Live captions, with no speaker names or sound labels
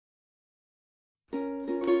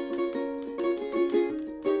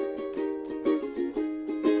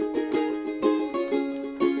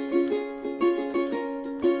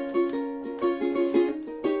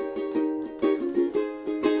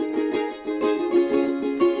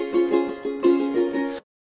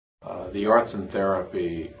the arts and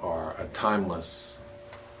therapy are a timeless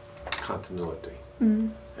continuity,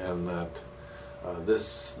 and that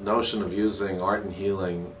this notion of using art and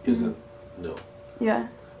healing isn't new. Yeah.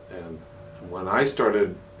 And when I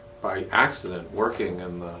started by accident working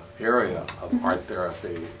in the area of art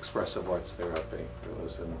therapy, expressive arts therapy, it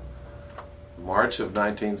was in March of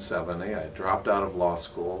 1970. I dropped out of law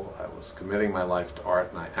school. I was committing my life to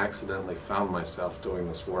art, and I accidentally found myself doing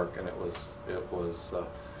this work, and it was a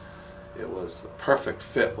perfect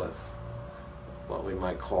fit with what we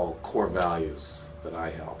might call core values that I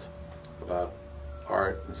held about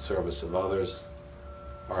art in service of others,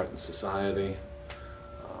 art in society,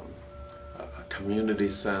 a community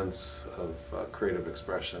sense of creative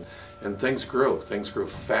expression. And things grew. Things grew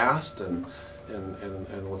fast and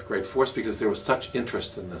with great force because there was such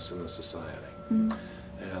interest in this in the society.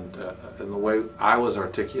 And the way I was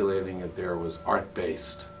articulating it there was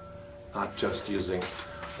art-based, not just using,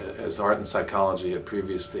 as art and psychology had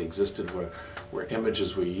previously existed, where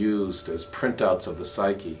images were used as printouts of the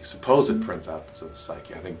psyche, supposed printouts of the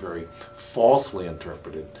psyche, I think very falsely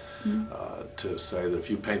interpreted, to say that if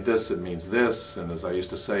you paint this, it means this, and as I used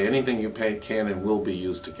to say, anything you paint can and will be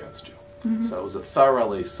used against you. So it was a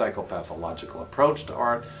thoroughly psychopathological approach to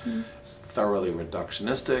art. It's thoroughly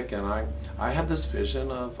reductionistic, and I had this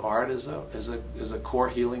vision of art as a core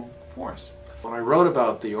healing force. When I wrote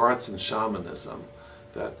about the arts and shamanism,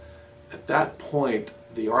 that at that point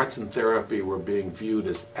the arts and therapy were being viewed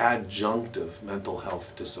as adjunctive mental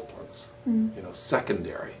health disciplines, you know,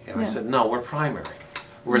 secondary. And I said, no, we're primary.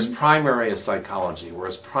 We're as primary as psychology. We're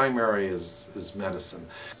as primary as medicine.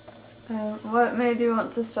 What made you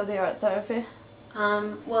want to study art therapy?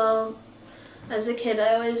 Well, as a kid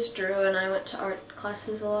I always drew and I went to art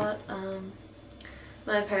classes a lot.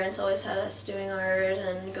 My parents always had us doing art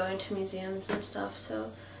and going to museums and stuff,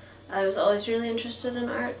 so I was always really interested in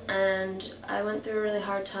art, and I went through a really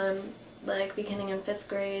hard time, like beginning in 5th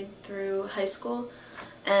grade through high school,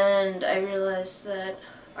 and I realized that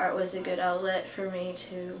art was a good outlet for me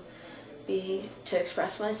to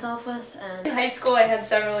express myself with. And in high school I had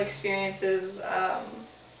several experiences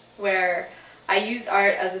where I used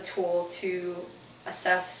art as a tool to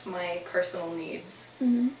assess my personal needs.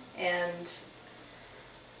 And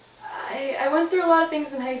I went through a lot of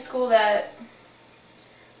things in high school that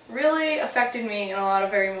really affected me in a lot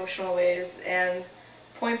of very emotional ways, and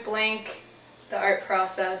point blank, the art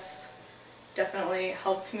process definitely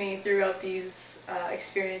helped me throughout these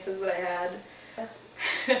experiences that I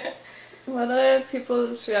had. What are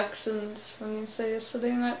people's reactions when you say you're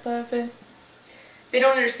studying art therapy? They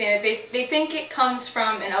don't understand it. They think it comes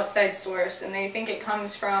from an outside source, and they think it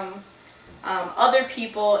comes from other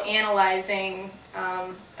people analyzing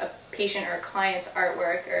a patient or a client's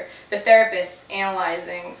artwork, or the therapist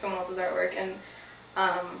analyzing someone else's artwork, and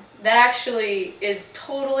that actually is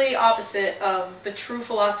totally opposite of the true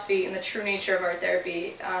philosophy and the true nature of art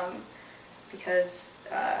therapy, because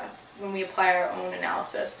when we apply our own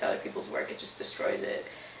analysis to other people's work, it just destroys it.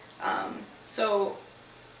 So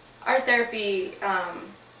art therapy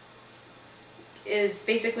is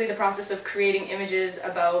basically the process of creating images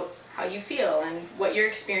about how you feel and what you're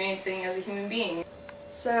experiencing as a human being.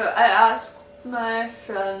 So I asked my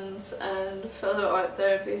friends and fellow art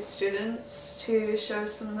therapy students to show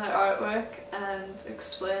some of their artwork and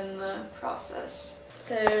explain the process.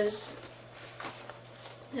 there's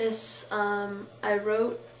this, I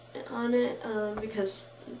wrote on it because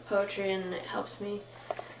poetry, and it helps me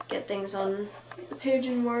get things on the page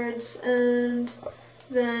in words, and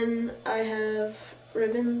then I have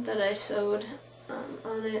ribbon that I sewed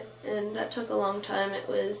on it, and that took a long time. It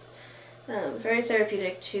was very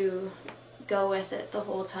therapeutic to go with it the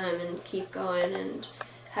whole time and keep going and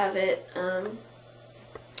have it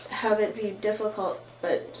be difficult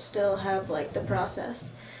but still have like the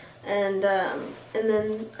process. And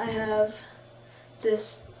then I have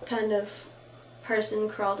this kind of person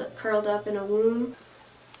curled up in a womb.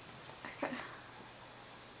 Okay.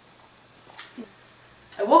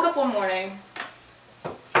 I woke up one morning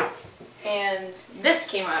and this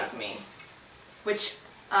came out of me, which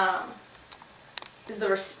is the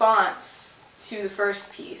response to the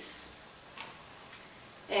first piece.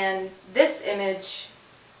 And this image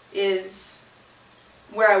is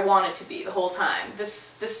where I want it to be the whole time.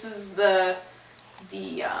 This is the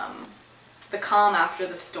calm after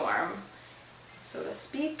the storm, so to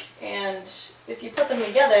speak. And if you put them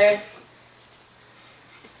together,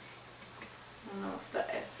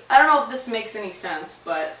 I don't know if this makes any sense,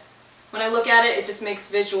 but when I look at it, it just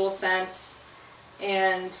makes visual sense,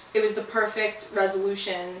 and it was the perfect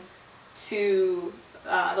resolution to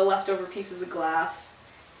the leftover pieces of glass.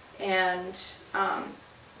 And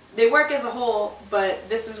they work as a whole, but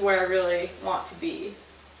this is where I really want to be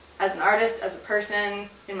as an artist, as a person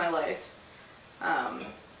in my life.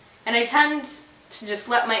 And I tend to just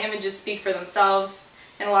let my images speak for themselves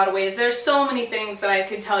in a lot of ways. There's so many things that I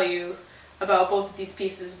could tell you about both of these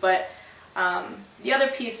pieces, but the other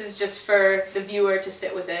piece is just for the viewer to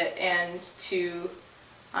sit with it and to,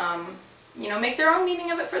 you know, make their own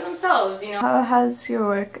meaning of it for themselves, you know. How has your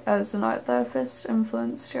work as an art therapist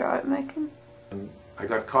influenced your art making? I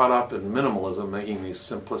got caught up in minimalism, making these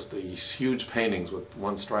simplistic, huge paintings with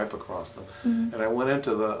one stripe across them. And I went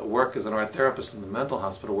into the work as an art therapist in the mental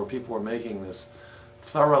hospital where people were making this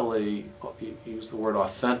thoroughly, use the word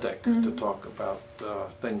authentic to talk about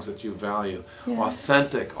things that you value. Yeah.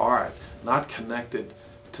 Authentic art, not connected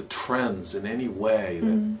to trends in any way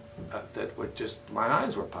that were just, my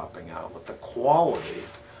eyes were popping out with the quality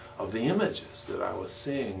of the images that I was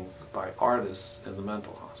seeing by artists in the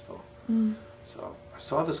mental hospital. So I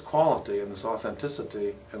saw this quality and this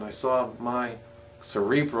authenticity, and I saw my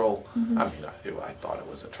cerebral, I mean, I thought it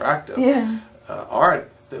was attractive, art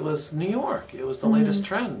that was New York. It was the latest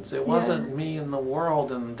trends. It wasn't me and the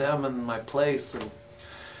world and them and my place.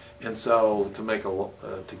 And so to make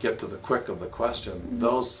to get to the quick of the question,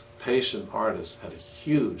 those patient artists had a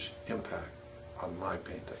huge impact on my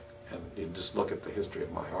painting. And you just look at the history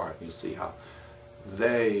of my art and you see how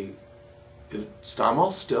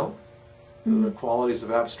Stamos still, the qualities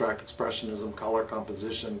of abstract expressionism, color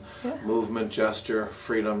composition, movement, gesture,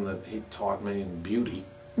 freedom that he taught me, and beauty,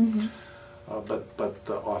 but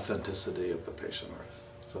the authenticity of the patient artist.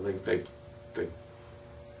 So they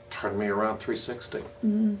turned me around 360,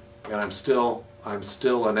 and I'm still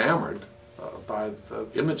enamored by the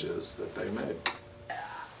images that they made.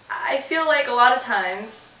 I feel like a lot of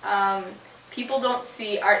times people don't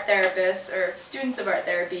see art therapists or students of art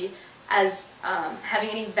therapy as having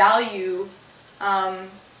any value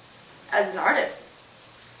as an artist.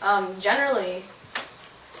 Generally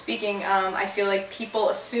speaking, I feel like people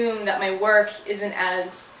assume that my work isn't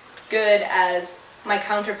as good as my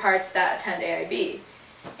counterparts that attend AIB.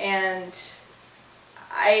 And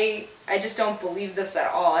I just don't believe this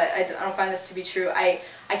at all. I don't find this to be true. I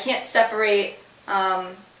can't separate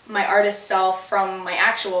my artist self from my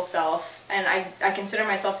actual self, and I consider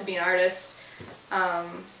myself to be an artist.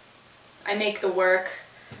 I make the work,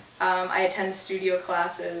 I attend studio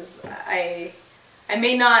classes. I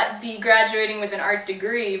may not be graduating with an art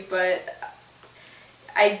degree, but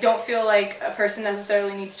I don't feel like a person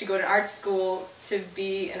necessarily needs to go to art school to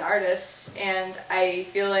be an artist, and I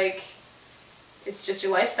feel like it's just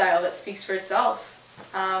your lifestyle that speaks for itself.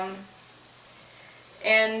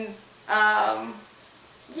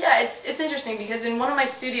 Yeah, it's interesting because in one of my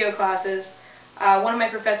studio classes, one of my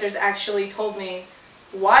professors actually told me,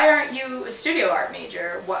 "Why aren't you a studio art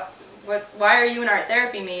major? Why are you an art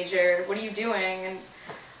therapy major? What are you doing?" And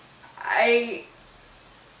I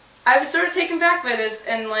was sort of taken back by this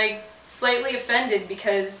and like slightly offended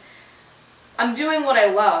because I'm doing what I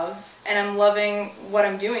love and I'm loving what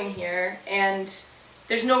I'm doing here, and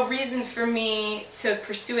there's no reason for me to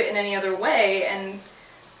pursue it in any other way. And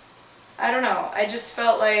I don't know, I just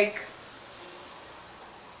felt like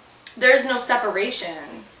there's no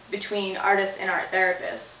separation between artists and art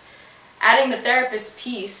therapists. Adding the therapist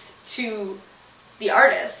piece to the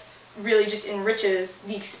artist really just enriches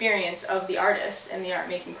the experience of the artist and the art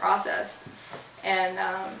making process. And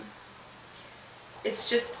it's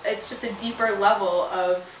just a deeper level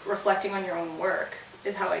of reflecting on your own work,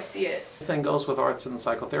 is how I see it. The thing goes with arts and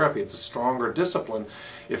psychotherapy. It's a stronger discipline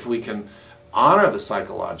if we can honor the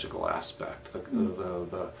psychological aspect,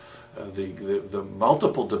 the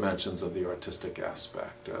multiple dimensions of the artistic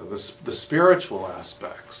aspect, the spiritual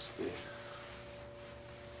aspects, the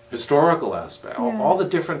historical aspect, all the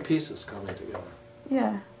different pieces coming together.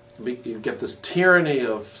 Yeah. You get this tyranny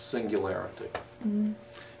of singularity. And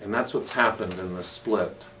that's what's happened in the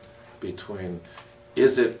split between,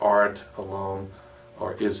 is it art alone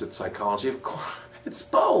or is it psychology? Of course, it's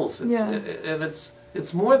both. And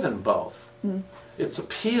it's more than both. Its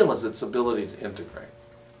appeal is its ability to integrate.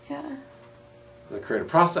 The creative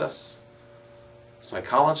process,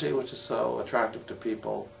 psychology, which is so attractive to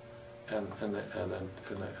people, and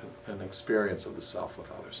an experience of the self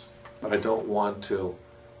with others. But I don't want to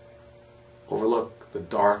overlook the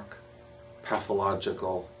dark,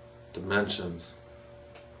 pathological dimensions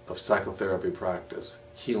of psychotherapy practice,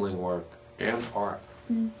 healing work, and art.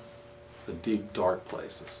 The deep, dark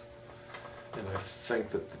places. And I think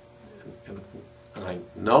that, and I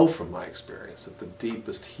know from my experience, that the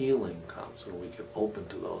deepest healing comes when we get open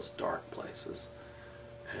to those dark places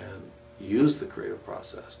and use the creative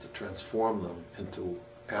process to transform them into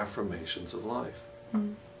affirmations of life.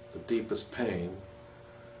 the deepest pain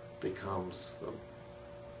becomes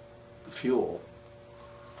the fuel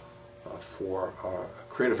for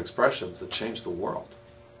creative expressions that change the world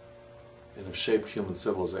and have shaped human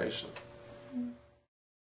civilization.